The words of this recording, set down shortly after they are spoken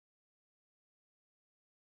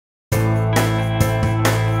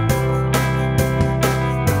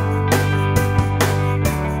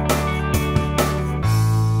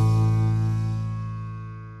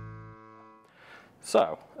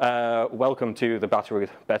Welcome to the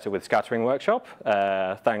Better with Scattering workshop.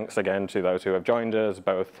 Thanks again to those who have joined us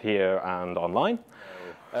both here and online.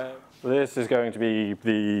 This is going to be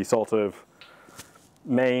the sort of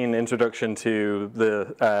main introduction to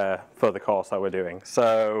for the course that we're doing.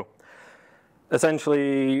 So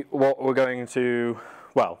essentially what we're going to,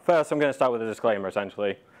 well, first I'm going to start with a disclaimer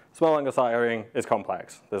essentially. Small angle scattering is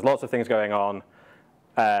complex. There's lots of things going on.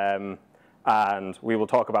 And we will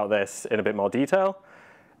talk about this in a bit more detail.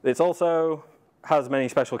 It also has many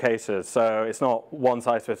special cases, so it's not one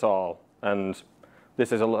size fits all. And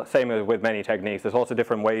this is the same as with many techniques. There's lots of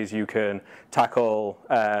different ways you can tackle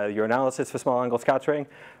your analysis for small angle scattering.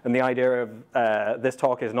 And the idea of this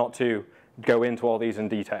talk is not to go into all these in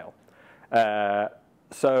detail.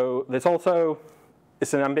 So there's also,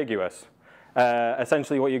 it's an ambiguous.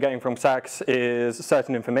 Essentially what you're getting from SACs is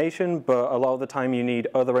certain information, but a lot of the time you need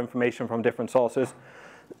other information from different sources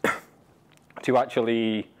to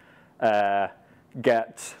actually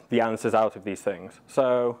get the answers out of these things.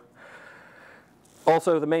 So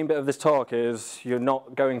also the main bit of this talk is you're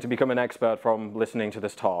not going to become an expert from listening to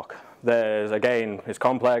this talk. Again, it's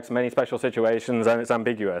complex, many special situations, and it's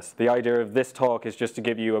ambiguous. The idea of this talk is just to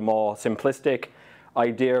give you a more simplistic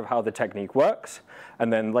idea of how the technique works,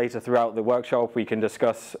 and then later throughout the workshop we can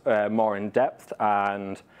discuss more in depth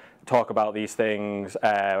and talk about these things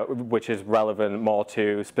which is relevant more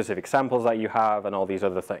to specific samples that you have and all these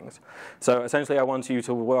other things. So essentially I want you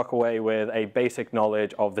to walk away with a basic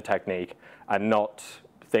knowledge of the technique and not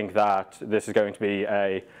think that this is going to be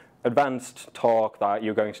an advanced talk that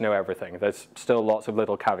you're going to know everything. There's still lots of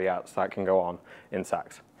little caveats that can go on in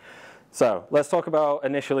SACs. So let's talk about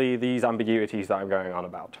initially these ambiguities that I'm going on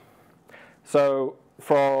about. So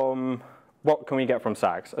from what can we get from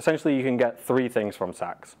SACs? Essentially you can get three things from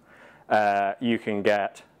SACs. You can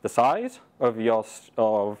get the size of your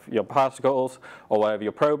particles or whatever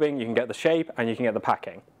you're probing, you can get the shape, and you can get the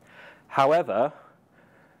packing. However,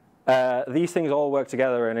 these things all work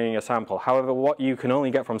together in your sample. However, what you can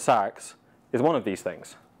only get from SACs is one of these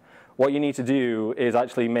things. What you need to do is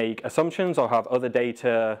actually make assumptions or have other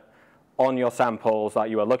data on your samples that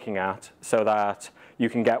you are looking at so that you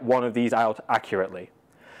can get one of these out accurately.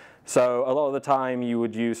 So a lot of the time you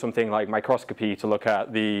would use something like microscopy to look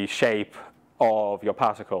at the shape of your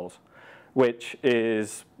particles, which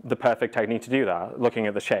is the perfect technique to do that, looking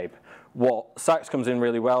at the shape. What SACs comes in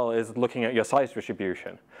really well is looking at your size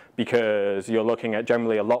distribution, because you're looking at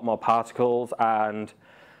generally a lot more particles, and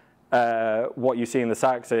what you see in the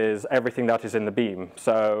SACs is everything that is in the beam.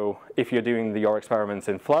 So if you're doing your experiments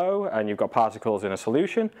in flow and you've got particles in a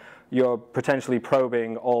solution, you're potentially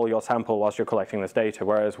probing all your sample whilst you're collecting this data.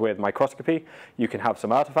 Whereas with microscopy, you can have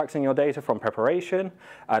some artifacts in your data from preparation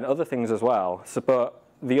and other things as well. So, but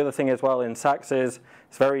the other thing as well in SACs is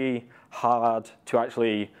it's very hard to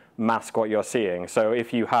actually mask what you're seeing. So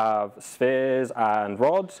if you have spheres and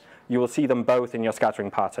rods, you will see them both in your scattering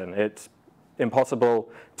pattern. It's impossible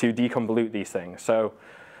to deconvolute these things.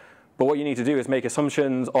 But what you need to do is make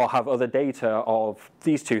assumptions or have other data of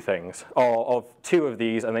these two things, or of two of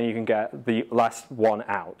these, and then you can get the last one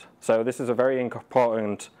out. So this is a very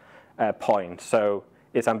important point. So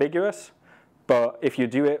it's ambiguous, but if you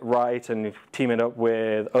do it right and team it up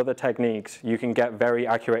with other techniques, you can get very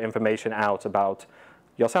accurate information out about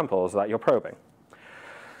your samples that you're probing.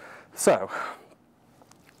 So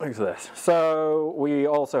look at this. So we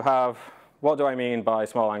also have, what do I mean by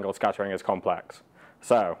small angle scattering is complex?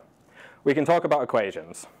 So we can talk about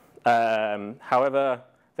equations. However,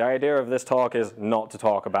 the idea of this talk is not to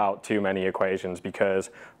talk about too many equations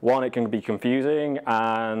because, one, it can be confusing,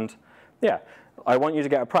 and yeah, I want you to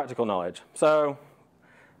get a practical knowledge. So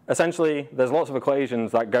essentially, there's lots of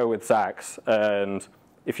equations that go with SACs, and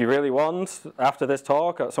if you really want, after this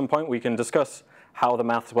talk, at some point we can discuss how the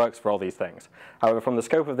maths works for all these things. However, from the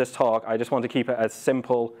scope of this talk, I just want to keep it as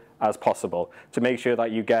simple as possible to make sure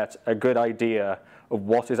that you get a good idea of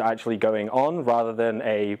what is actually going on rather than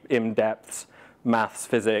a in-depth maths,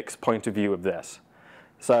 physics point of view of this.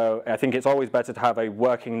 So I think it's always better to have a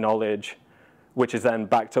working knowledge which is then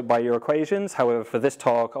backed up by your equations. However, for this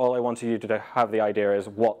talk, all I wanted you to have the idea is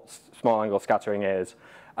what small angle scattering is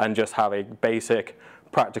and just have a basic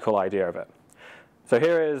practical idea of it. So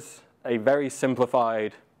here is a very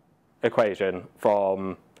simplified equation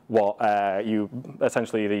from what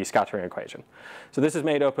essentially the scattering equation. So this is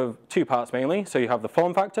made up of two parts mainly. So you have the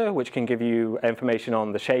form factor, which can give you information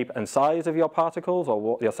on the shape and size of your particles or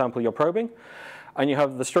what your sample you're probing. And you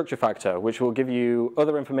have the structure factor, which will give you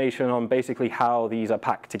other information on basically how these are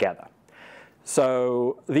packed together.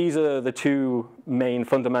 So these are the two main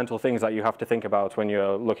fundamental things that you have to think about when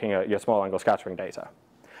you're looking at your small angle scattering data.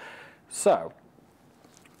 So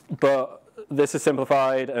But this is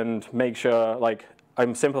simplified, and make sure, like,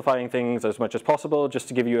 I'm simplifying things as much as possible just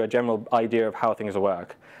to give you a general idea of how things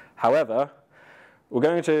work. However, we're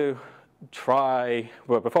going to try,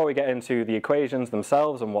 well, before we get into the equations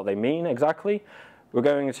themselves and what they mean exactly, we're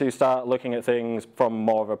going to start looking at things from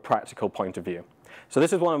more of a practical point of view. So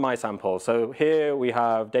this is one of my samples. So here we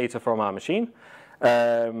have data from our machine.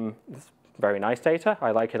 It's very nice data.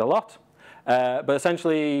 I like it a lot. But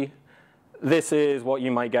essentially, this is what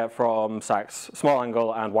you might get from SAC's small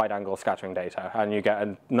angle and wide angle scattering data. And you get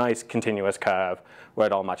a nice continuous curve where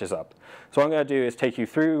it all matches up. So what I'm going to do is take you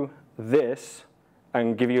through this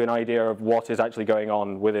and give you an idea of what is actually going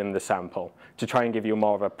on within the sample to try and give you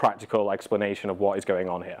more of a practical explanation of what is going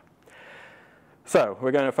on here. So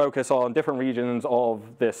we're going to focus on different regions of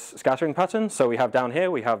this scattering pattern. So we have down here,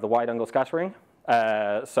 we have the wide angle scattering.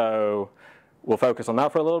 So we'll focus on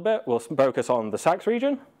that for a little bit. We'll focus on the SACS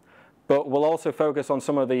region, but we'll also focus on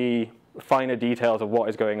some of the finer details of what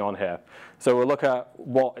is going on here. So we'll look at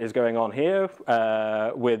what is going on here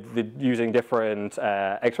using different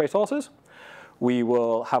X-ray sources. We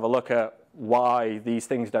will have a look at why these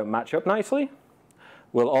things don't match up nicely.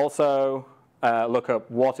 We'll also look at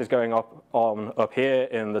what is going on up here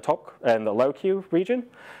in the low Q region.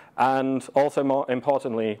 And also, more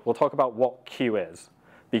importantly, we'll talk about what Q is,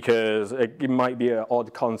 because it might be an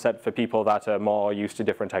odd concept for people that are more used to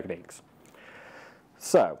different techniques.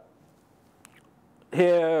 So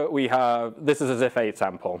here we have, this is a ZIF-8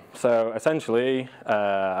 sample. So essentially,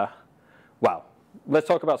 well, let's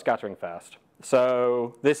talk about scattering first.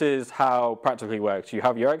 So this is how practically works. You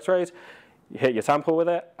have your X-rays, you hit your sample with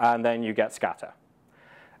it, and then you get scatter.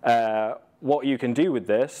 What you can do with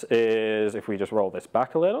this is, if we just roll this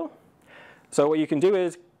back a little, so what you can do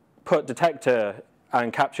is put detector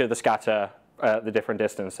and capture the scatter at the different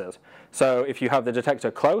distances. So if you have the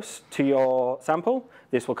detector close to your sample,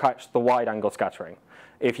 this will catch the wide angle scattering.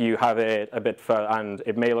 If you have it a bit further, and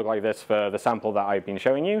it may look like this for the sample that I've been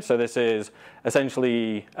showing you. So this is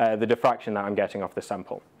essentially the diffraction that I'm getting off this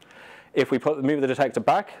sample. If we move the detector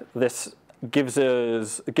back, this gives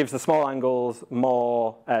the small angles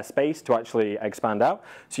more space to actually expand out.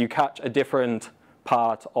 So you catch a different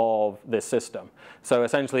part of this system. So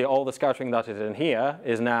essentially all the scattering that is in here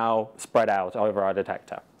is now spread out over our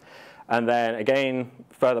detector. And then again,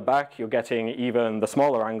 further back, you're getting even the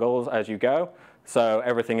smaller angles as you go. So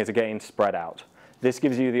everything is again spread out. This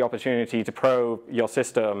gives you the opportunity to probe your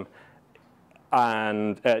system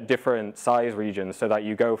and different size regions so that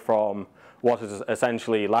you go from what is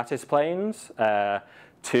essentially lattice planes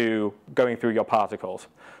to going through your particles.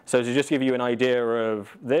 So to just give you an idea of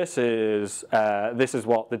this is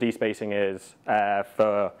what the despacing is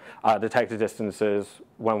for our detector distances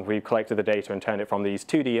when we've collected the data and turned it from these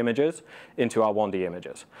 2D images into our 1D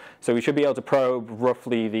images. So we should be able to probe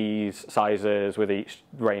roughly these sizes with each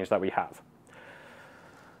range that we have.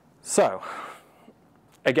 So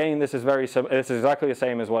again, this is exactly the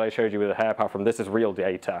same as what I showed you with the hair, apart from this is real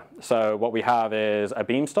data. So what we have is a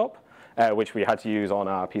beam stop, which we had to use on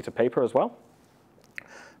our piece of paper as well.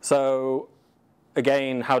 So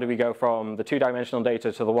again, how do we go from the 2-dimensional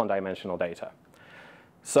data to the 1-dimensional data?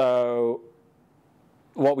 So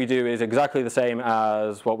what we do is exactly the same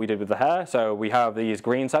as what we did with the hair. So we have these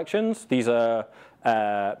green sections. These are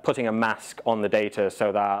putting a mask on the data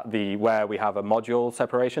so that where we have a module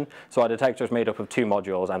separation. So our detector is made up of 2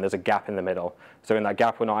 modules, and there's a gap in the middle. So in that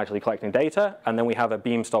gap, we're not actually collecting data. And then we have a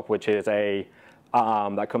beam stop, which is a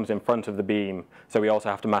arm that comes in front of the beam. So we also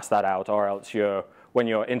have to mask that out, or else when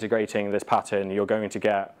you're integrating this pattern, you're going to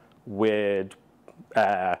get weird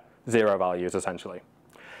 0 values, essentially.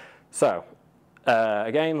 So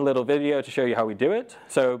again, a little video to show you how we do it.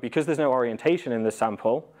 So because there's no orientation in this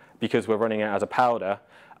sample, because we're running it as a powder,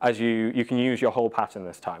 you can use your whole pattern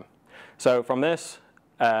this time. So from this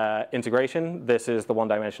integration, this is the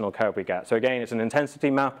 1-dimensional curve we get. So again, it's an intensity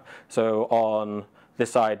map. So on this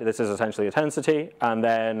side, this is essentially intensity, and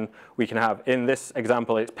then we can have, in this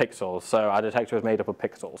example, it's pixels. So our detector is made up of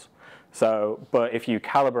pixels. So, but if you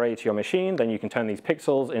calibrate your machine, then you can turn these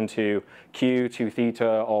pixels into Q, 2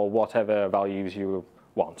 theta, or whatever values you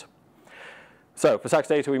want. So for SACS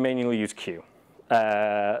data, we mainly use Q.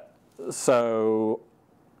 So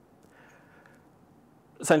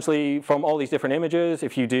essentially, from all these different images,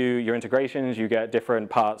 if you do your integrations, you get different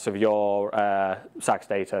parts of your SACS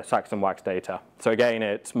data, SACS and wax data. So again,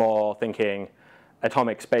 it's more thinking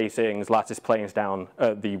atomic spacings, lattice planes down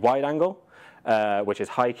the wide angle, which is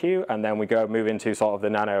high Q, and then we move into sort of the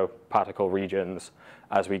nanoparticle regions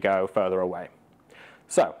as we go further away.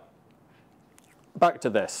 So back to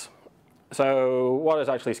this. So what is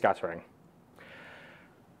actually scattering?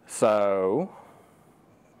 So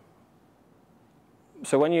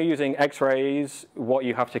So when you're using X-rays, what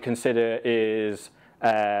you have to consider is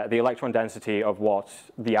the electron density of what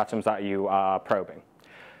the atoms that you are probing.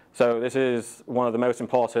 So this is one of the most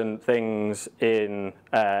important things in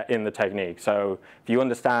the technique. So if you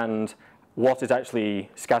understand what is actually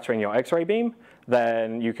scattering your X-ray beam,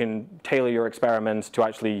 then you can tailor your experiments to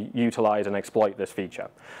actually utilize and exploit this feature.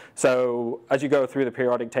 So as you go through the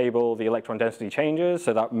periodic table, the electron density changes,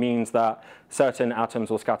 so that means that certain atoms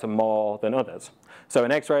will scatter more than others. So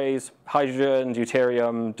in X-rays, hydrogen,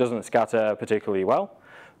 deuterium doesn't scatter particularly well,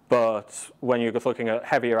 but when you're looking at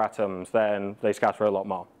heavier atoms, then they scatter a lot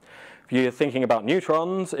more. If you're thinking about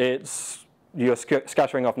neutrons, you're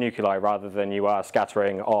scattering off nuclei rather than you are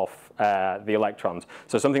scattering off the electrons.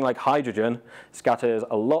 So something like hydrogen scatters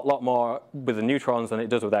a lot more with the neutrons than it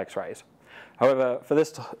does with X-rays. However, for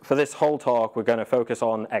this whole talk, we're going to focus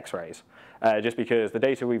on X-rays, just because the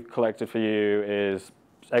data we've collected for you is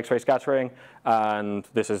X-ray scattering, and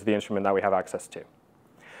this is the instrument that we have access to.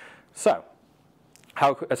 So,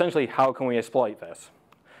 essentially, how can we exploit this?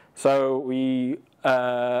 So we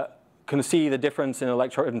can see the difference in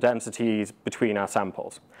electron densities between our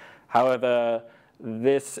samples. However,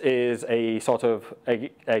 this is a sort of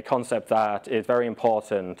a concept that is very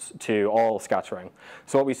important to all scattering.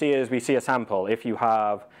 So what we see is we see a sample. If you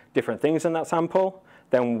have different things in that sample,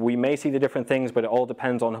 then we may see the different things, but it all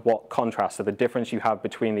depends on what contrast, so the difference you have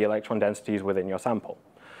between the electron densities within your sample.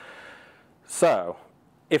 So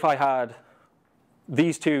if I had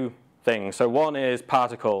these two things, so one is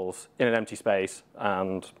particles in an empty space,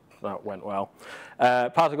 and that went well.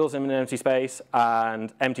 Particles in an empty space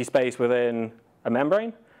and empty space within a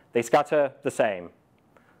membrane, they scatter the same.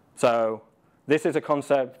 So this is a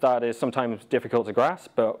concept that is sometimes difficult to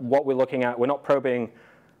grasp, but what we're looking at, we're not probing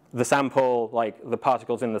the sample, like the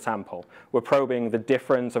particles in the sample. We're probing the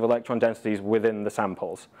difference of electron densities within the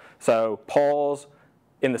samples. So pores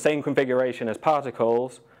in the same configuration as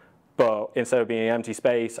particles, but instead of being an empty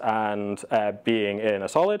space and being in a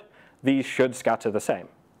solid, these should scatter the same.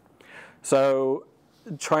 So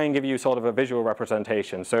try and give you sort of a visual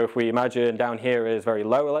representation. So if we imagine down here is very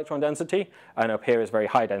low electron density, and up here is very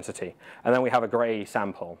high density. And then we have a gray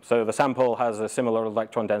sample. So the sample has a similar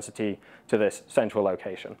electron density to this central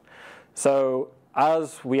location. So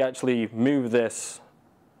as we actually move this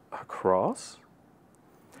across,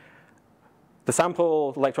 the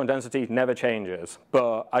sample electron density never changes,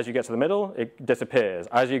 but as you get to the middle, it disappears.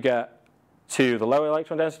 As you get to the lower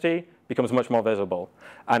electron density, it becomes much more visible.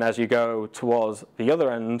 And as you go towards the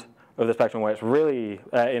other end of the spectrum, where it's really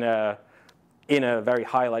in a very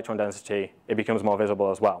high electron density, it becomes more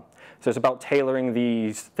visible as well. So it's about tailoring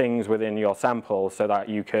these things within your sample so that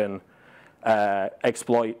you can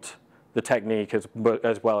exploit the technique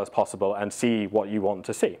as well as possible and see what you want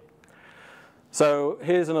to see. So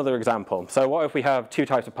here's another example. So what if we have two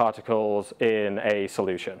types of particles in a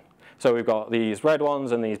solution? So we've got these red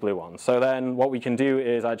ones and these blue ones. So then what we can do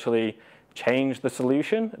is actually change the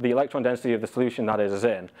solution, the electron density of the solution that it is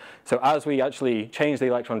in. So as we actually change the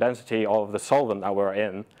electron density of the solvent that we're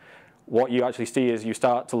in, what you actually see is you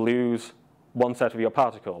start to lose one set of your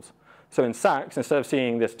particles. So in SACs, instead of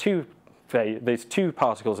seeing there's two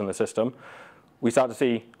particles in the system, we start to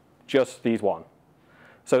see just these one.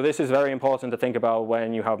 So this is very important to think about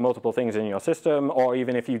when you have multiple things in your system, or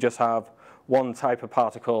even if you just have one type of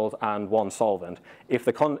particles and one solvent. If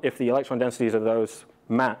the electron densities of those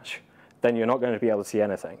match, then you're not going to be able to see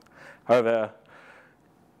anything. However,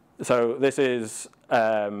 so this is,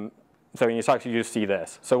 so in your SACs you just see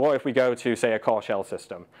this. So what if we go to, say, a core shell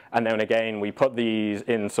system, and then again we put these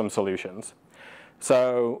in some solutions.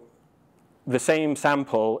 So the same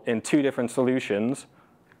sample in two different solutions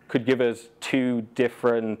could give us two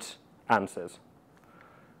different answers.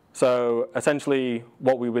 So essentially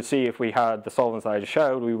what we would see if we had the solvents that I just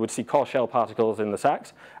showed, we would see core shell particles in the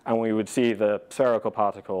SACs, and we would see the spherical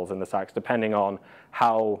particles in the SACs, depending on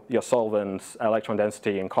how your solvent's electron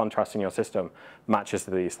density and contrast in your system matches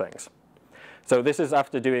to these things. So this is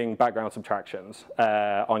after doing background subtractions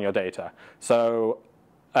on your data. So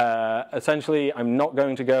essentially I'm not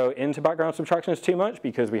going to go into background subtractions too much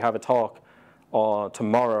because we have a talk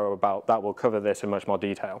tomorrow about that will cover this in much more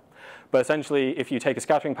detail. But essentially, if you take a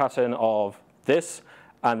scattering pattern of this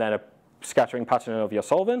and then a scattering pattern of your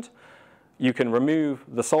solvent, you can remove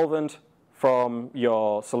the solvent from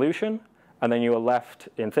your solution, and then you are left,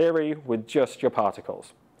 in theory, with just your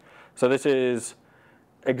particles. So this is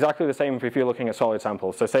exactly the same if you're looking at solid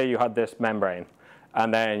samples. So say you had this membrane,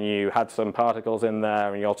 and then you had some particles in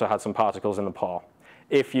there, and you also had some particles in the pore.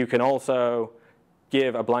 If you can also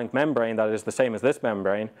give a blank membrane that is the same as this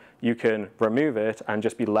membrane, you can remove it and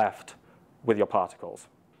just be left with your particles.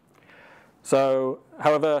 So,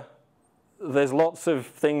 however, there's lots of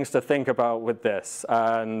things to think about with this,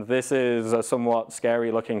 and this is a somewhat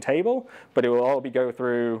scary looking table, but it will all be go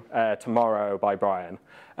through tomorrow by Brian.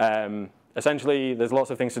 Essentially, there's lots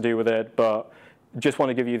of things to do with it, but just want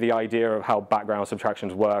to give you the idea of how background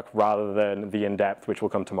subtractions work rather than the in-depth, which will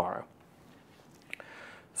come tomorrow.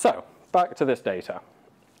 So, back to this data.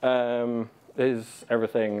 Is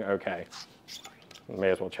everything okay? May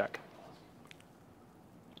as well check.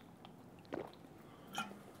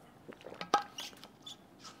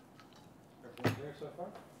 So far?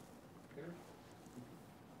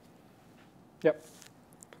 Yep.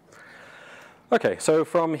 Okay, so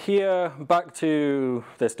from here back to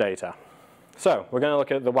this data. So we're going to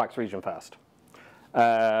look at the wax region first.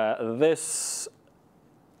 This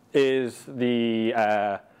is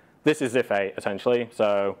ZIF8 essentially.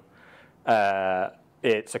 So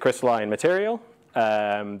it's a crystalline material.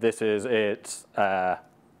 This is its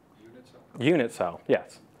unit cell.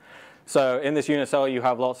 Yes. So in this unit cell, you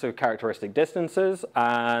have lots of characteristic distances,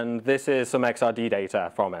 and this is some XRD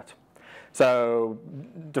data from it. So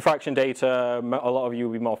diffraction data, a lot of you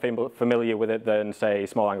will be more familiar with it than, say,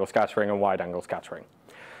 small angle scattering and wide angle scattering.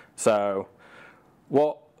 So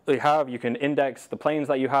what you have, you can index the planes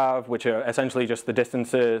that you have, which are essentially just the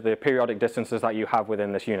distances, the periodic distances that you have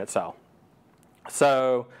within this unit cell.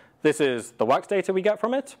 So this is the wax data we get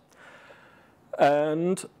from it.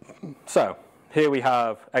 And so here we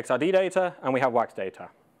have XRD data and we have wax data.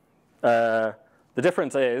 The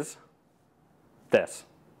difference is this.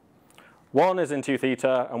 One is in 2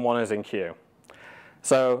 theta and one is in Q.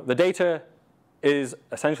 So the data is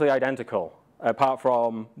essentially identical, apart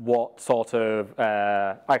from what sort of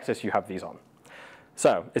axis you have these on.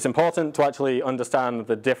 So it's important to actually understand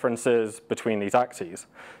the differences between these axes.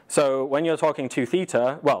 So when you're talking 2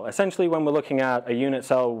 theta, well, essentially when we're looking at a unit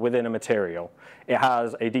cell within a material, it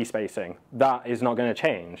has a d-spacing. That is not going to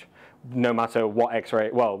change no matter what X-ray,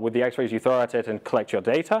 well, with the X-rays you throw at it and collect your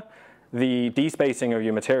data, the d-spacing of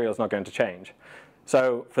your material is not going to change.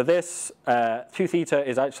 So for this, 2 theta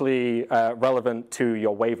is actually relevant to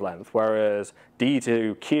your wavelength, whereas d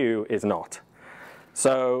to q is not.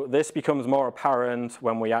 So this becomes more apparent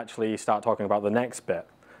when we actually start talking about the next bit.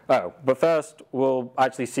 Oh, but first we'll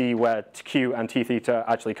actually see where q and t theta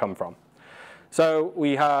actually come from. So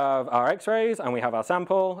we have our X-rays and we have our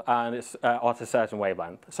sample, and it's at a certain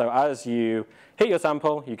wavelength. So as you hit your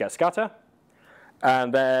sample, you get scatter,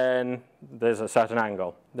 and then there's a certain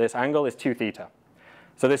angle. This angle is 2 theta.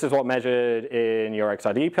 So this is what measured in your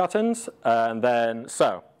XRD patterns. And then,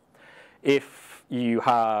 so if you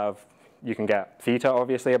have, you can get theta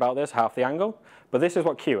obviously about this, half the angle, but this is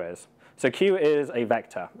what Q is. So Q is a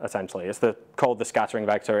vector, essentially. It's called the scattering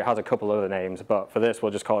vector. It has a couple other names, but for this,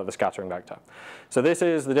 we'll just call it the scattering vector. So this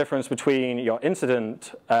is the difference between your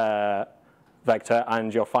incident vector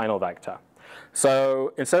and your final vector.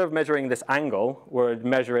 So instead of measuring this angle, we're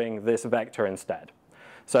measuring this vector instead.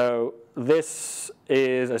 So this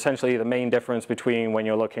is essentially the main difference between when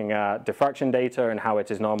you're looking at diffraction data and how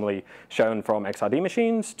it is normally shown from XRD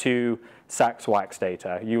machines to SACS wax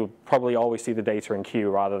data. You'll probably always see the data in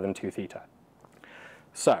Q rather than 2 theta.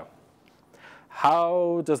 So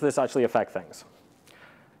how does this actually affect things?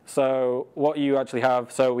 So what you actually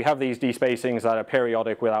have, so we have these d-spacings that are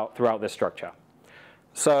periodic throughout this structure.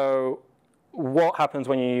 So what happens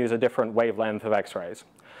when you use a different wavelength of X-rays?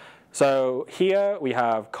 So here we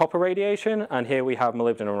have copper radiation, and here we have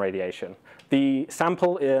molybdenum radiation. The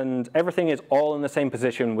sample and everything is all in the same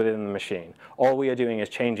position within the machine. All we are doing is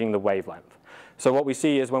changing the wavelength. So what we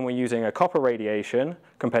see is when we're using a copper radiation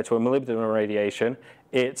compared to a molybdenum radiation,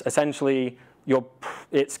 it's essentially,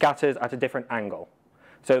 it scatters at a different angle.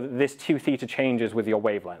 So this 2 theta changes with your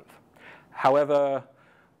wavelength. However,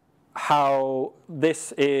 how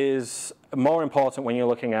this is more important when you're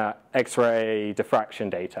looking at X-ray diffraction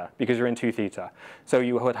data, because you're in 2 theta. So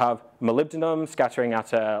you would have molybdenum scattering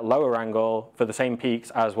at a lower angle for the same peaks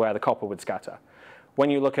as where the copper would scatter. When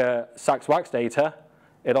you look at SACS wax data,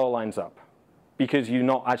 it all lines up, because you're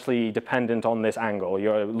not actually dependent on this angle.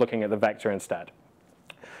 You're looking at the vector instead.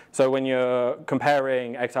 So when you're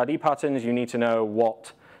comparing XRD patterns, you need to know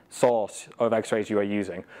what source of X-rays you are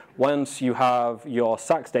using. Once you have your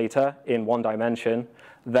SACS data in 1 dimension,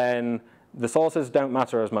 then the sources don't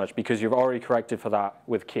matter as much because you've already corrected for that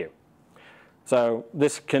with Q. So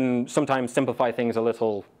this can sometimes simplify things a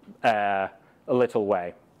little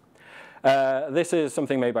way. This is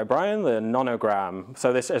something made by Brian, the nonogram.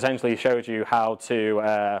 So this essentially shows you how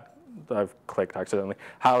to, I've clicked accidentally,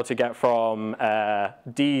 how to get from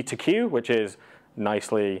D to Q, which is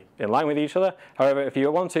nicely in line with each other. However, if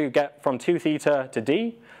you want to get from 2 theta to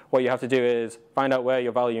D, what you have to do is find out where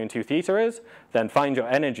your value in 2 theta is, then find your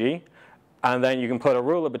energy, and then you can put a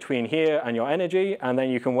ruler between here and your energy, and then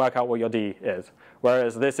you can work out what your d is.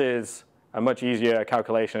 Whereas this is a much easier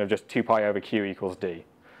calculation of just 2 pi over q equals d.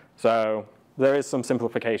 So there is some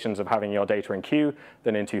simplifications of having your data in q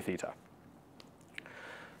than in 2 theta.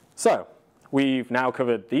 So we've now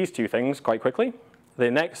covered these 2 things quite quickly. The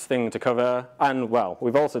next thing to cover, and well,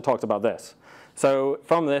 we've also talked about this. So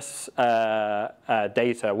from this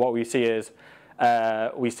data, what we see is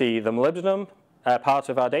we see the molybdenum part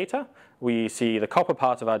of our data, we see the copper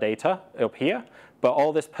part of our data up here, but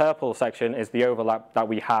all this purple section is the overlap that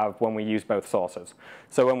we have when we use both sources.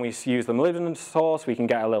 So when we use the molybdenum source, we can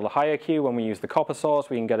get a little higher Q. When we use the copper source,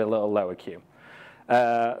 we can get a little lower Q.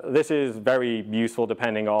 This is very useful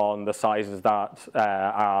depending on the sizes that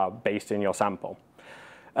are based in your sample.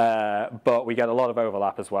 But we get a lot of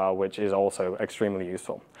overlap as well, which is also extremely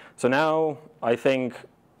useful. So now I think,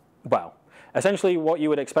 well, essentially what you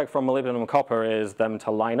would expect from molybdenum and copper is them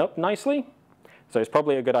to line up nicely. So it's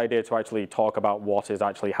probably a good idea to actually talk about what is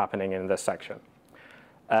actually happening in this section.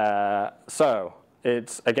 So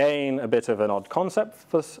it's, again, a bit of an odd concept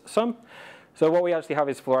for some. So what we actually have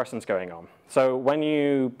is fluorescence going on. So when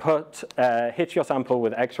you hit your sample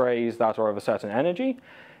with X-rays that are of a certain energy,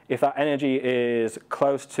 if that energy is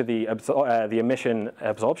close to the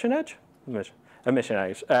absorption edge,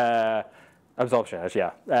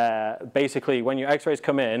 yeah. Basically, when your X-rays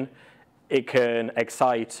come in, it can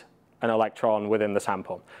excite an electron within the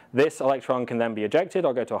sample. This electron can then be ejected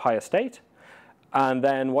or go to a higher state, and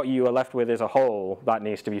then what you are left with is a hole that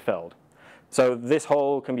needs to be filled. So this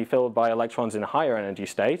hole can be filled by electrons in a higher energy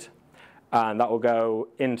state, and that will go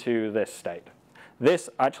into this state. This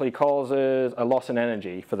actually causes a loss in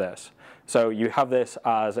energy for this. So you have this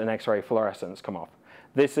as an X-ray fluorescence come off.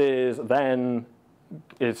 This is then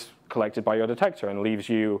collected by your detector and leaves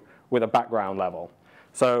you with a background level.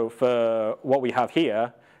 So for what we have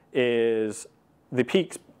here is the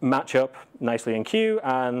peaks match up nicely in Q,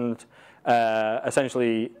 and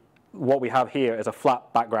essentially what we have here is a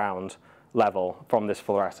flat background level from this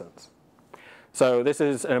fluorescence. So this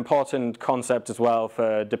is an important concept as well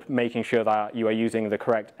for making sure that you are using the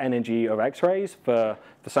correct energy of X-rays for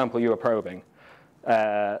the sample you are probing.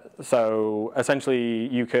 So essentially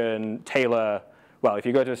you can tailor, well, if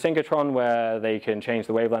you go to a synchrotron where they can change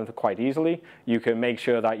the wavelength quite easily, you can make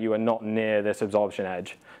sure that you are not near this absorption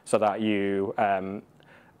edge so that you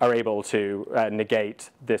are able to negate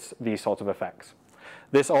these sorts of effects.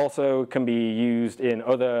 This also can be used in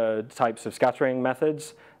other types of scattering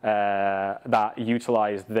methods that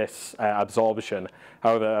utilize this absorption.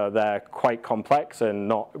 However, they're quite complex and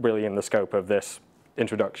not really in the scope of this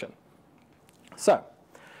introduction. So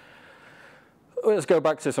let's go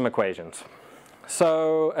back to some equations.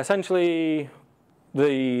 So essentially,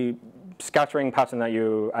 the scattering pattern that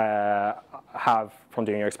you have from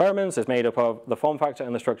doing your experiments is made up of the form factor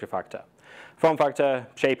and the structure factor. Form factor,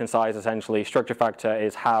 shape and size essentially. Structure factor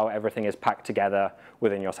is how everything is packed together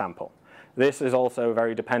within your sample. This is also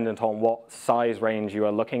very dependent on what size range you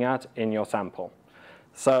are looking at in your sample.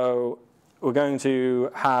 So we're going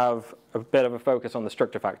to have a bit of a focus on the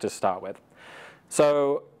structure factor to start with.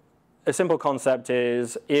 So a simple concept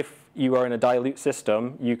is if you are in a dilute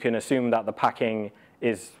system, you can assume that the packing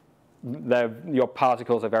is, your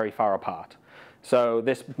particles are very far apart. So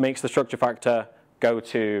this makes the structure factor go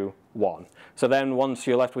to 1. So then once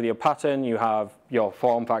you're left with your pattern, you have your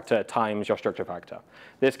form factor times your structure factor.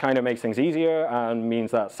 This kind of makes things easier and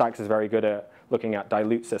means that SACS is very good at looking at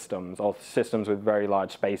dilute systems or systems with very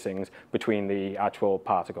large spacings between the actual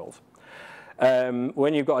particles.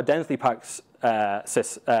 When you've got a densely packed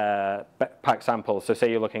sample, so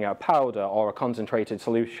say you're looking at a powder or a concentrated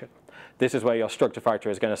solution, this is where your structure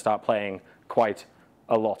factor is going to start playing quite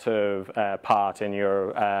a lot of part in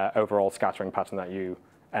your overall scattering pattern that you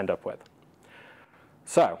end up with.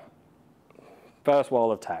 So, first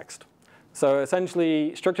wall of text. So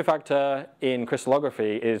essentially, structure factor in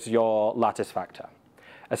crystallography is your lattice factor.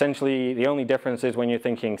 Essentially, the only difference is when you're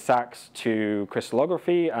thinking SACS to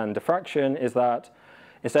crystallography and diffraction is that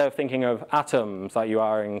instead of thinking of atoms that you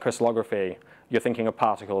are in crystallography, you're thinking of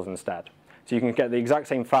particles instead. So you can get the exact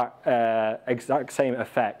same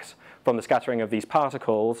effects from the scattering of these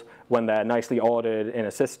particles when they're nicely ordered in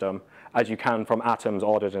a system as you can from atoms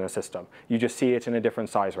ordered in a system. You just see it in a different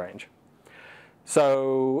size range.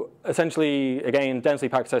 So essentially, again, densely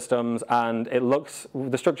packed systems, and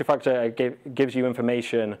the structure factor gives you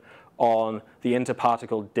information on the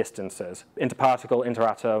interparticle distances. Interparticle,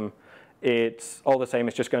 interatom, it's all the same,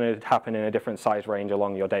 it's just going to happen in a different size range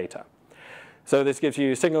along your data. So this gives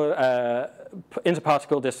you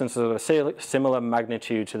interparticle distances of a similar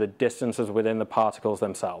magnitude to the distances within the particles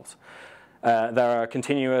themselves. There are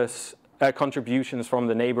continuous contributions from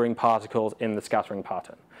the neighboring particles in the scattering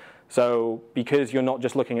pattern. So because you're not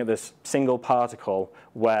just looking at this single particle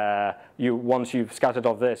where once you've scattered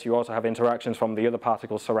off this, you also have interactions from the other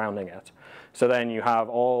particles surrounding it. So then you have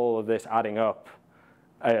all of this adding up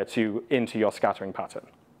into your scattering pattern.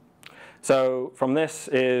 So from this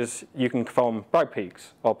you can form Bragg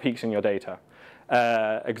peaks, or peaks in your data.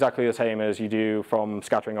 Exactly the same as you do from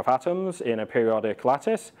scattering of atoms in a periodic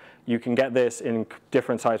lattice. You can get this in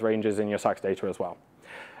different size ranges in your SACS data as well.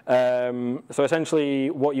 So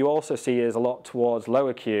essentially what you also see is a lot towards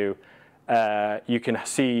lower Q. You can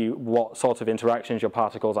see what sort of interactions your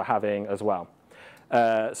particles are having as well.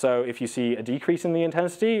 So if you see a decrease in the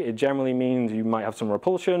intensity, it generally means you might have some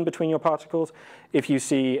repulsion between your particles. If you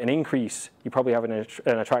see an increase, you probably have an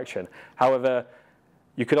attraction. However,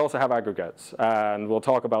 you could also have aggregates, and we'll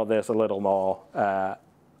talk about this a little more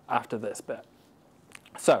after this bit.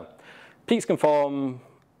 So peaks can form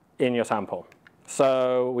in your sample.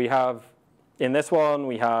 So we have, in this one,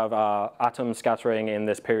 we have our atoms scattering in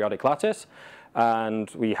this periodic lattice,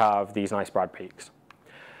 and we have these nice Bragg peaks.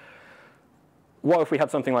 What if we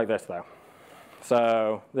had something like this, though?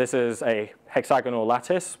 So this is a hexagonal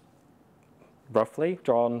lattice, roughly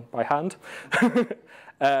drawn by hand.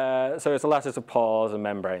 So it's a lattice of pores and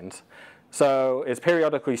membranes. So it's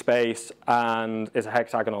periodically spaced and it's a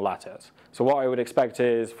hexagonal lattice. So what I would expect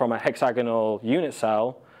is from a hexagonal unit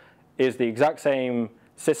cell is the exact same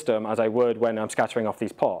system as I would when I'm scattering off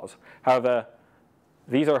these pores. However,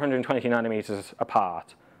 these are 120 nanometers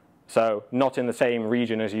apart. So not in the same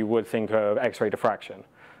region as you would think of X-ray diffraction.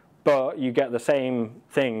 But you get the same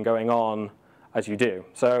thing going on as you do.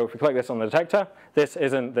 So if we click this on the detector, this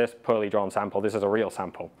isn't this poorly drawn sample. This is a real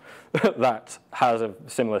sample that has a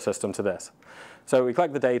similar system to this. So we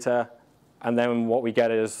collect the data, and then what we get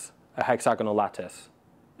is a hexagonal lattice,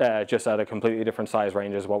 just at a completely different size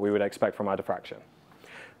range as what we would expect from our diffraction.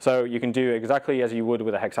 So you can do exactly as you would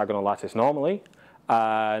with a hexagonal lattice normally,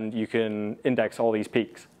 and you can index all these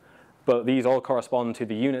peaks. But these all correspond to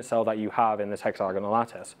the unit cell that you have in this hexagonal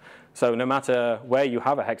lattice. So no matter where you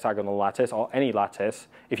have a hexagonal lattice or any lattice,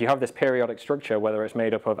 if you have this periodic structure, whether it's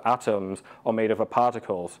made up of atoms or made up of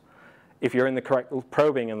particles, if you're in the correct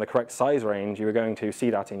probing in the correct size range, you're going to see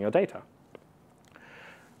that in your data.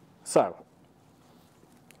 So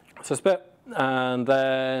spit, and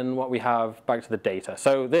then what we have back to the data.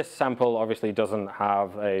 So this sample obviously doesn't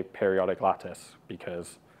have a periodic lattice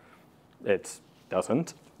because it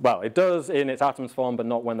doesn't. Well, it does in its atoms form, but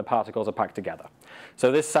not when the particles are packed together.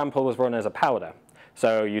 So this sample was run as a powder.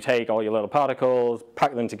 So you take all your little particles,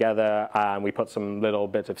 pack them together, and we put some little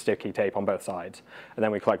bits of sticky tape on both sides. And then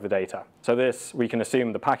we collect the data. So this, we can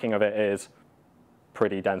assume the packing of it is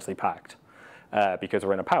pretty densely packed because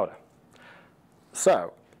we're in a powder.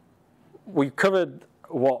 So we covered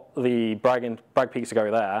what the Bragg peaks go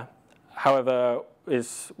there. However,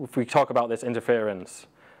 if we talk about this interference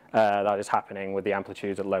that is happening with the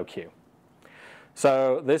amplitudes at low Q.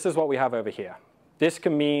 So this is what we have over here. This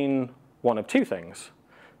can mean one of two things.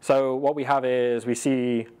 So what we have is we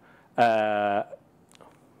see, oh,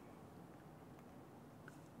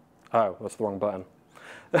 that's the wrong button.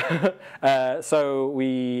 So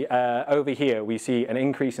over here, we see an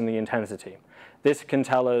increase in the intensity. This can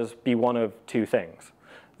tell us be one of two things.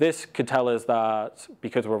 This could tell us that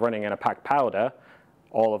because we're running in a packed powder,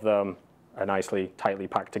 all of them are nicely, tightly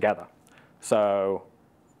packed together. So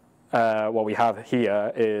what we have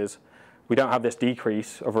here is we don't have this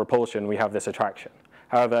decrease of repulsion, we have this attraction.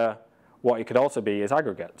 However, what it could also be is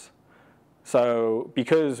aggregates. So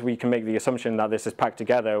because we can make the assumption that this is packed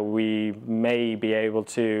together, we may be able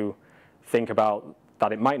to think about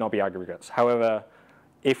that it might not be aggregates. However,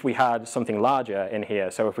 if we had something larger in here,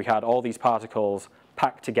 so if we had all these particles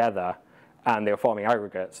packed together and they were forming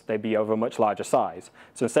aggregates, they'd be of a much larger size.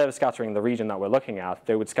 So instead of scattering the region that we're looking at,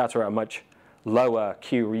 they would scatter at a much lower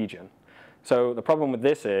Q region. So the problem with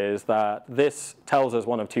this is that this tells us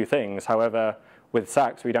one of two things. However, with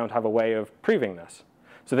SACS, we don't have a way of proving this.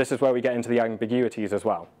 So this is where we get into the ambiguities as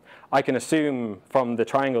well. I can assume from the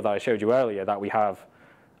triangle that I showed you earlier that we have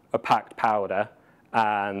a packed powder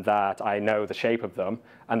and that I know the shape of them,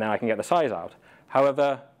 and then I can get the size out.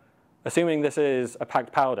 However, assuming this is a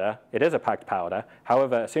packed powder, it is a packed powder.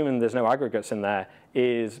 However, assuming there's no aggregates in there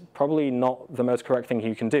is probably not the most correct thing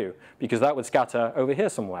you can do, because that would scatter over here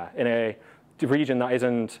somewhere in a region that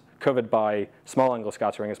isn't covered by small angle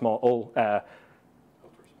scattering. It's more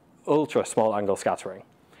ultra small angle scattering.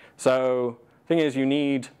 So the thing is, you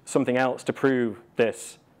need something else to prove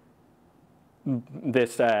this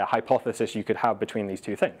this hypothesis you could have between these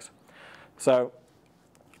two things. So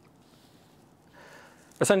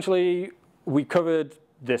essentially, we covered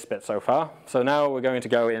this bit so far. So now we're going to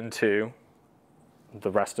go into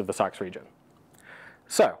the rest of the Sachs region.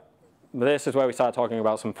 So this is where we start talking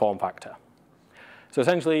about some form factor. So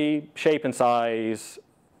essentially, shape and size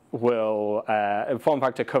will, form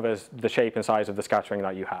factor covers the shape and size of the scattering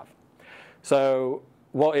that you have. So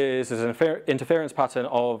what is an interference pattern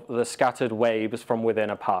of the scattered waves from within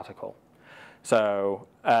a particle. So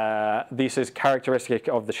this is characteristic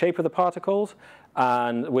of the shape of the particles,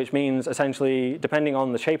 and which means essentially, depending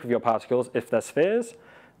on the shape of your particles, if they're spheres,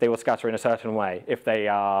 they will scatter in a certain way. If they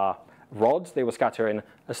are rods, they will scatter in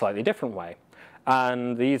a slightly different way.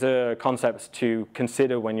 And these are concepts to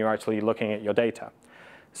consider when you're actually looking at your data.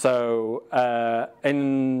 So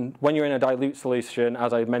when you're in a dilute solution,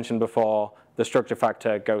 as I mentioned before, the structure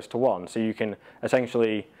factor goes to 1. So you can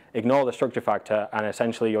essentially ignore the structure factor, and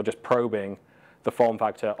essentially you're just probing the form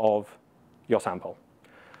factor of your sample.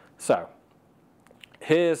 So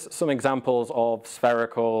here's some examples of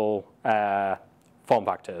spherical form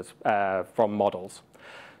factors from models.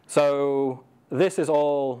 So this is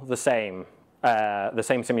all the same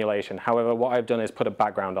simulation. However, what I've done is put a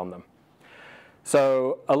background on them.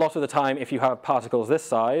 So a lot of the time, if you have particles this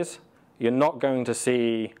size, you're not going to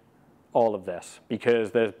see all of this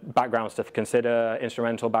because there's backgrounds to consider,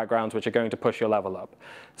 instrumental backgrounds, which are going to push your level up.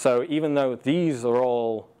 So even though these are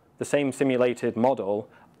all the same simulated model,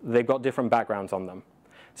 they've got different backgrounds on them.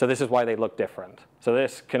 So this is why they look different. So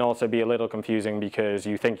this can also be a little confusing because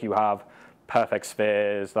you think you have perfect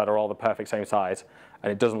spheres that are all the perfect same size,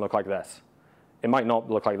 and it doesn't look like this. It might not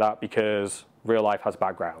look like that because real life has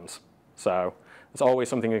backgrounds. So it's always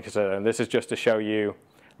something to consider. And this is just to show you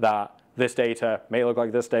that this data may look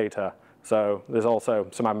like this data. So there's also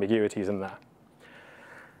some ambiguities in there.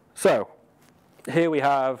 So here we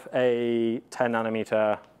have a 10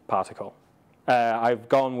 nanometer particle. I've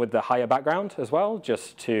gone with the higher background as well,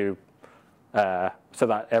 just to so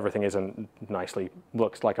that everything isn't nicely,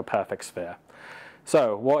 looks like a perfect sphere.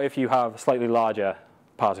 So what if you have slightly larger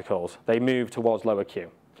particles? They move towards lower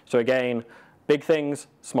Q. So again, big things,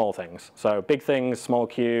 small things. So big things, small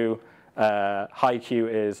q, high q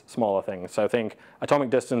is smaller things. So think atomic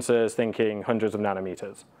distances, thinking hundreds of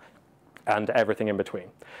nanometers, and everything in between.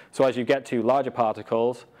 So as you get to larger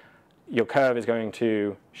particles, your curve is going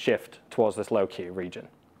to shift towards this low q region.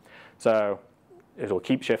 So it'll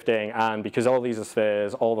keep shifting, and because all these are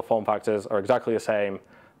spheres, all the form factors are exactly the same,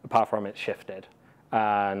 apart from it's shifted.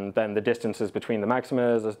 And then the distances between the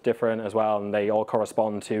maximas are different as well, and they all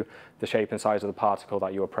correspond to the shape and size of the particle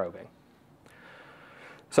that you are probing.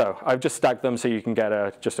 So I've just stacked them so you can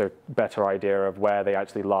get just a better idea of where they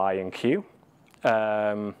actually lie in Q.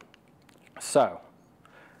 So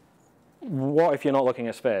what if you're not looking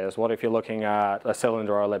at spheres? What if you're looking at a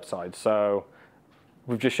cylinder or ellipsoid? So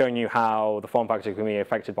we've just shown you how the form factor can be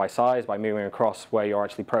affected by size, by moving across where you're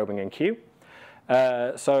actually probing in Q.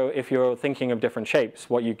 So if you're thinking of different shapes,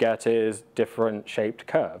 what you get is different shaped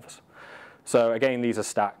curves. So again, these are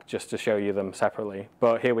stacked just to show you them separately.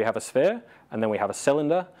 But here we have a sphere, and then we have a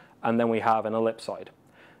cylinder, and then we have an ellipsoid.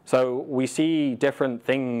 So we see different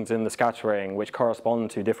things in the scattering which correspond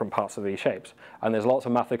to different parts of these shapes. And there's lots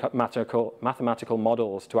of mathematical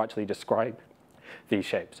models to actually describe these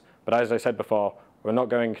shapes. But as I said before, we're not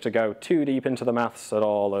going to go too deep into the maths at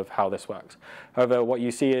all of how this works. However, what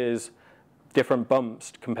you see is different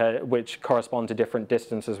bumps which correspond to different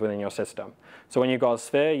distances within your system. So when you've got a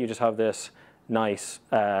sphere, you just have this nice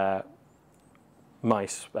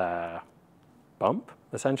bump,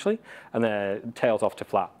 essentially, and then it tails off to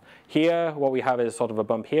flat. Here, what we have is sort of a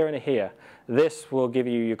bump here and a here. This will give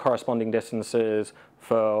you your corresponding distances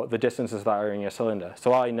for the distances that are in your cylinder.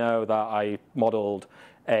 So I know that I modeled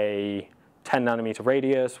a 10 nanometer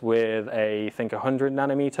radius with a, I think, 100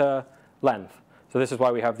 nanometer length. So this is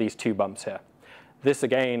why we have these two bumps here. This,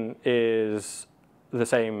 again, is the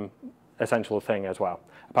same essential thing as well,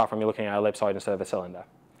 apart from you're looking at an ellipsoid instead of a cylinder.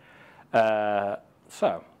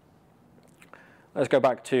 So let's go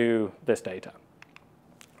back to this data.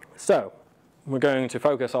 So we're going to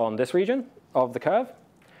focus on this region of the curve.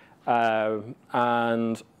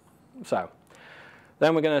 And so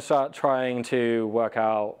then we're going to start trying to work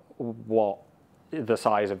out what the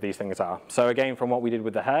size of these things are. So again, from what we did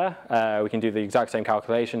with the hair, we can do the exact same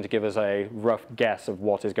calculation to give us a rough guess of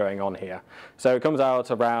what is going on here. So it comes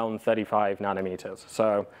out around 35 nanometers.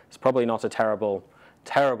 So it's probably not a terrible,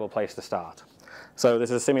 terrible place to start. So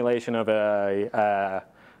this is a simulation of a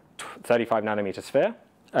 35 nanometer sphere.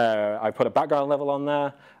 I put a background level on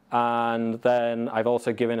there, and then I've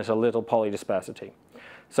also given it a little polydispersity.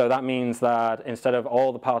 So that means that instead of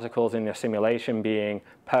all the particles in your simulation being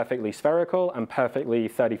perfectly spherical and perfectly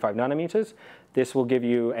 35 nanometers, this will give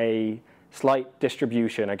you a slight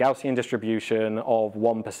distribution, a Gaussian distribution of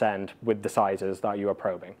 1% with the sizes that you are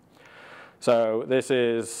probing. So this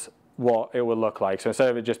is what it will look like. So instead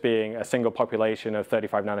of it just being a single population of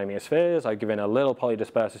 35 nanometer spheres, I've given a little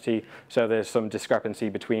polydispersity, so there's some discrepancy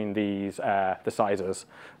between these, the sizes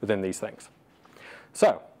within these things.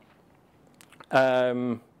 So,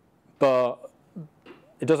 but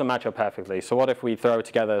it doesn't match up perfectly. So what if we throw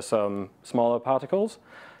together some smaller particles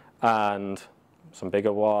and some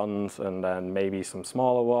bigger ones, and then maybe some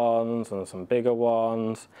smaller ones and some bigger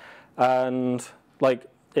ones, and like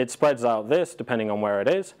it spreads out this depending on where it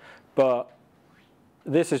is, but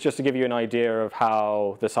this is just to give you an idea of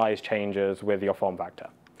how the size changes with your form factor.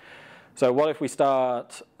 So what if we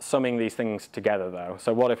start summing these things together though?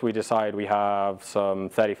 So what if we decide we have some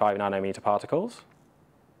 35 nanometer particles,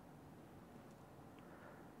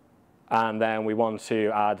 and then we want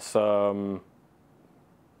to add some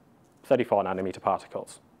 34 nanometer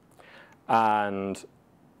particles. And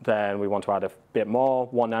then we want to add a bit more,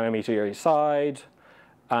 1 nanometer each side.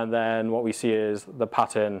 And then what we see is the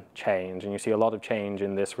pattern change. And you see a lot of change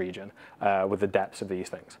in this region with the depths of these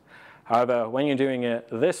things. However, when you're doing it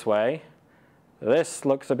this way, this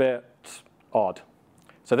looks a bit odd.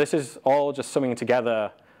 So this is all just summing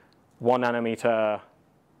together 1 nanometer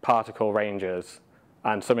particle ranges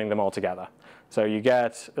and summing them all together. So you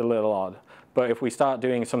get a little odd. But if we start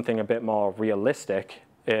doing something a bit more realistic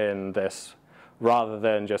in this, rather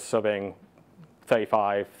than just subbing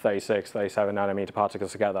 35, 36, 37 nanometer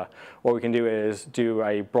particles together, what we can do is do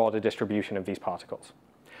a broader distribution of these particles.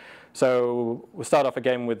 So we'll start off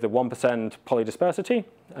again with the 1% polydispersity,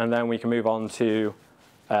 and then we can move on to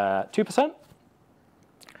 2%.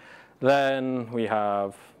 Then we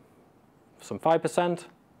have some 5%,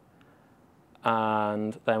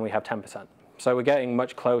 and then we have 10%. So we're getting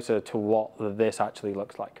much closer to what this actually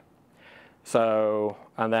looks like. So,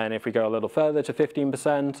 and then if we go a little further to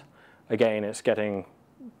 15%, again, it's getting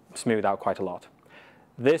smoothed out quite a lot.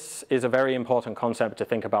 This is a very important concept to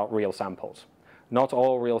think about real samples. Not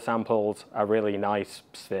all real samples are really nice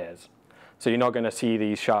spheres. So you're not going to see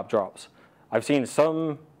these sharp drops. I've seen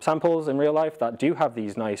some samples in real life that do have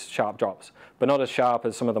these nice sharp drops, but not as sharp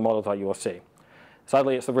as some of the models that you will see.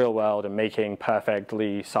 Sadly, it's the real world, and making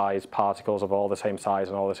perfectly sized particles of all the same size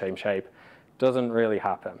and all the same shape doesn't really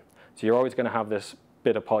happen. So you're always going to have this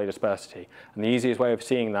bit of polydispersity. And the easiest way of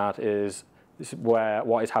seeing that is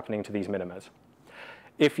what is happening to these minimers.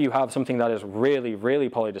 If you have something that is really, really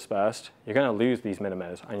polydispersed, you're going to lose these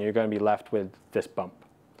minimers, and you're going to be left with this bump.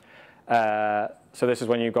 So this is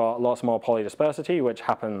when you've got lots more polydispersity, which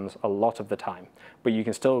happens a lot of the time. But you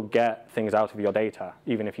can still get things out of your data,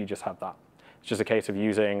 even if you just have that. It's just a case of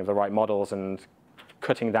using the right models and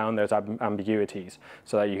cutting down those ambiguities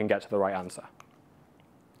so that you can get to the right answer.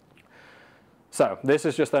 So this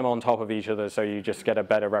is just them on top of each other, so you just get a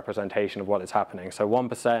better representation of what is happening. So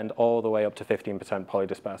 1% all the way up to 15%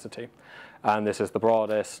 polydispersity. And this is the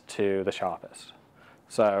broadest to the sharpest.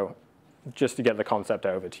 So just to get the concept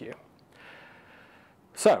over to you.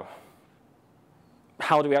 So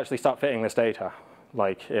how do we actually start fitting this data,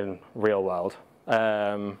 like in real world?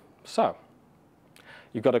 So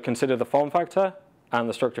you've got to consider the form factor and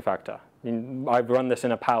the structure factor. I've run this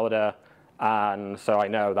in a powder, and so I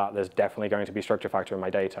know that there's definitely going to be structure factor in my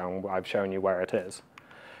data, and I've shown you where it is.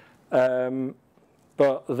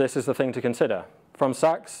 But this is the thing to consider. From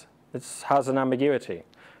SACS, it has an ambiguity.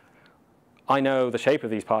 I know the shape of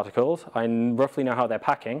these particles. I roughly know how they're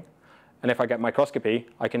packing. And if I get microscopy,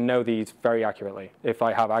 I can know these very accurately if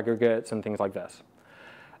I have aggregates and things like this.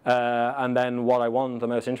 And then what I want, the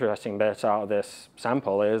most interesting bit out of this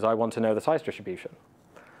sample, is I want to know the size distribution.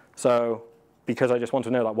 So because I just want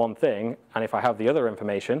to know that one thing, and if I have the other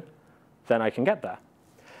information, then I can get there.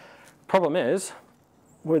 Problem is,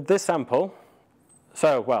 with this sample,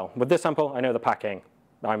 with this sample, I know the packing.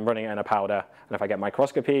 I'm running it in a powder, and if I get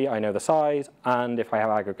microscopy, I know the size, and if I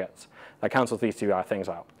have aggregates. That cancels these two things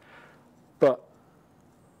out. But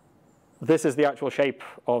this is the actual shape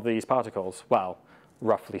of these particles, well,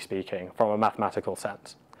 roughly speaking, from a mathematical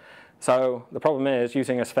sense. So the problem is,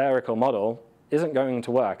 using a spherical model isn't going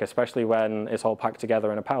to work, especially when it's all packed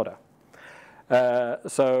together in a powder.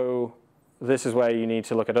 So this is where you need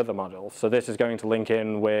to look at other models. So this is going to link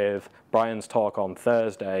in with Brian's talk on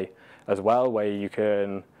Thursday as well, where you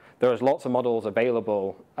can, there's lots of models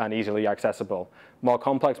available and easily accessible. More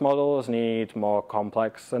complex models need more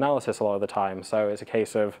complex analysis a lot of the time. So it's a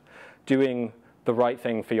case of doing the right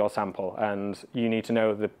thing for your sample, and you need to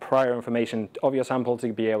know the prior information of your sample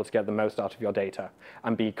to be able to get the most out of your data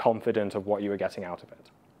and be confident of what you are getting out of it.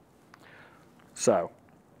 So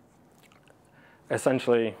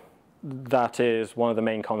essentially, that is one of the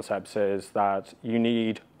main concepts, is that you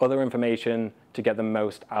need other information to get the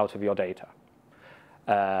most out of your data.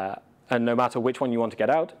 And no matter which one you want to get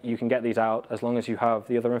out, you can get these out as long as you have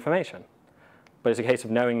the other information. But it's a case of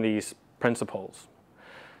knowing these principles.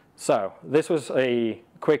 So this was a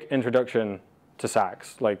quick introduction to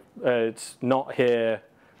SACs. It's not here,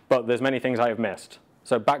 but there's many things I have missed.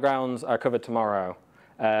 So backgrounds are covered tomorrow.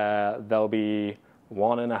 There'll be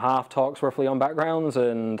 1.5 talks roughly on backgrounds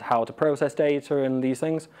and how to process data and these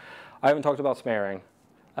things. I haven't talked about smearing.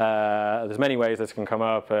 There's many ways this can come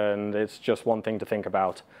up, and it's just one thing to think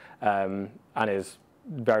about, and is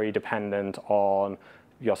very dependent on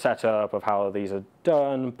your setup of how these are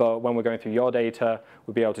done. But when we're going through your data,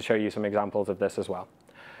 we'll be able to show you some examples of this as well.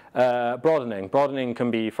 Broadening. Broadening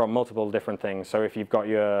can be from multiple different things. So if you've got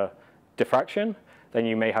your diffraction, then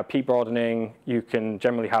you may have peak broadening. You can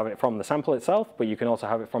generally have it from the sample itself, but you can also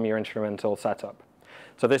have it from your instrumental setup.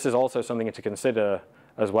 So this is also something to consider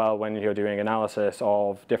as well when you're doing analysis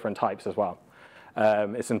of different types as well.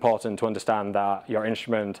 It's important to understand that your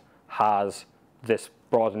instrument has this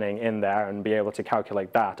broadening in there and be able to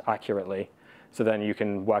calculate that accurately. So then you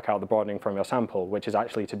can work out the broadening from your sample, which is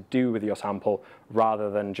actually to do with your sample rather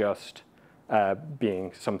than just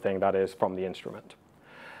being something that is from the instrument.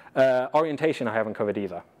 Orientation I haven't covered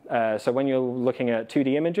either. So when you're looking at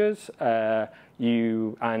 2D images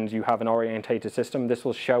you have an orientated system, this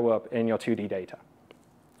will show up in your 2D data.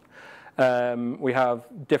 We have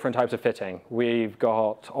different types of fitting. We've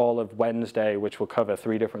got all of Wednesday, which will cover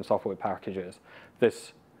 3 different software packages.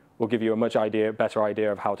 This will give you a much better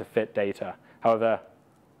idea of how to fit data. However,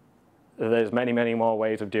 there's many, many more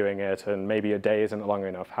ways of doing it, and maybe a day isn't long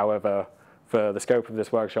enough. However, for the scope of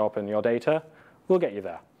this workshop and your data, we'll get you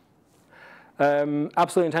there.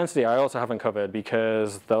 Absolute intensity I also haven't covered,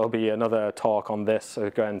 because there'll be another talk on this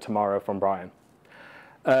again tomorrow from Brian.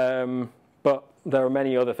 But there are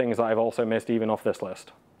many other things that I've also missed even off this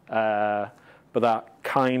list. But that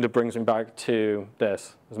kind of brings me back to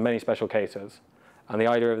this. There's many special cases. And the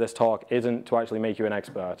idea of this talk isn't to actually make you an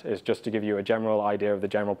expert. It's just to give you a general idea of the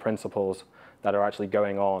general principles that are actually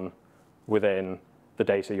going on within the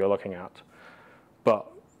data you're looking at. But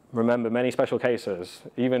remember, many special cases,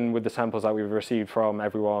 even with the samples that we've received from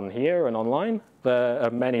everyone here and online, there are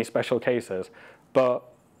many special cases. But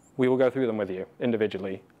we will go through them with you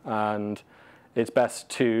individually. And it's best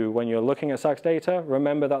to, when you're looking at SACs data,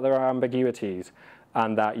 remember that there are ambiguities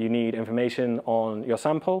and that you need information on your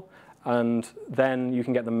sample, and then you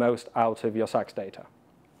can get the most out of your SACs data.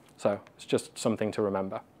 So it's just something to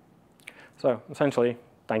remember. So essentially,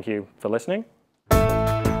 thank you for listening.